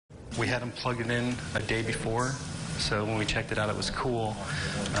We had him plug it in a day before, so when we checked it out, it was cool.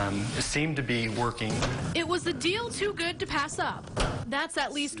 It seemed to be working. It was a deal too good to pass up. That's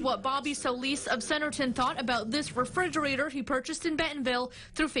at least what Bobby Solis of Centerton thought about this refrigerator he purchased in Bentonville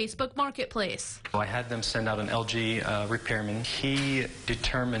through Facebook Marketplace. I had them send out an LG repairman. He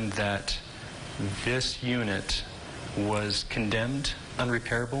determined that this unit was condemned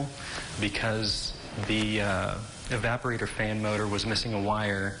unrepairable because the evaporator fan motor was missing a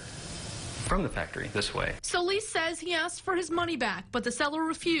wire from the factory this way. Solis says he asked for his money back, but the seller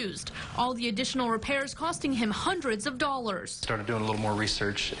refused. All the additional repairs costing him hundreds of dollars. Started doing a little more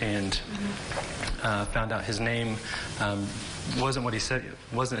research and found out his name wasn't what he said,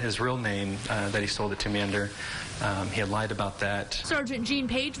 wasn't his real name that he sold it to me under. He had lied about that. Sergeant Gene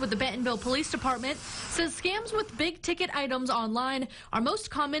Page with the Bentonville Police Department says scams with big ticket items online are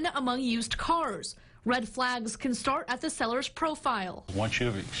most common among used cars. Red flags can start at the seller's profile. Once you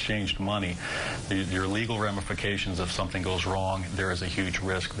have exchanged money, your legal ramifications if something goes wrong, there is a huge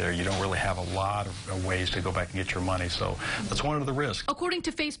risk there. You don't really have a lot of ways to go back and get your money, so that's one of the risks. According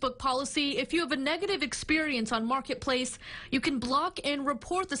to Facebook policy, if you have a negative experience on Marketplace, you can block and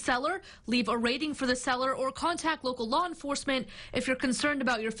report the seller, leave a rating for the seller, or contact local law enforcement if you're concerned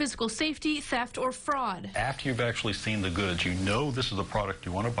about your physical safety, theft, or fraud. After you've actually seen the goods, you know this is the product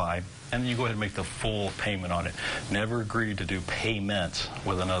you want to buy, and then you go ahead and make the full payment on it. Never agree to do payments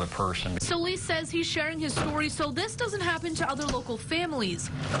with another person. Solis says he's sharing his story so this doesn't happen to other local families,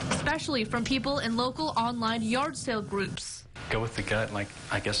 especially from people in local online yard sale groups. Go with the gut, like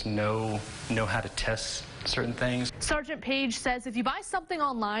I guess know how to test certain things. Sergeant Page says if you buy something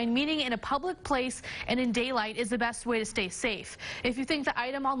online, meaning in a public place and in daylight, is the best way to stay safe. If you think the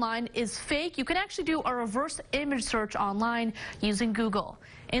item online is fake, you can actually do a reverse image search online using Google.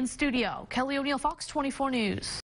 In studio, Kelly O'Neill, Fox 24 News.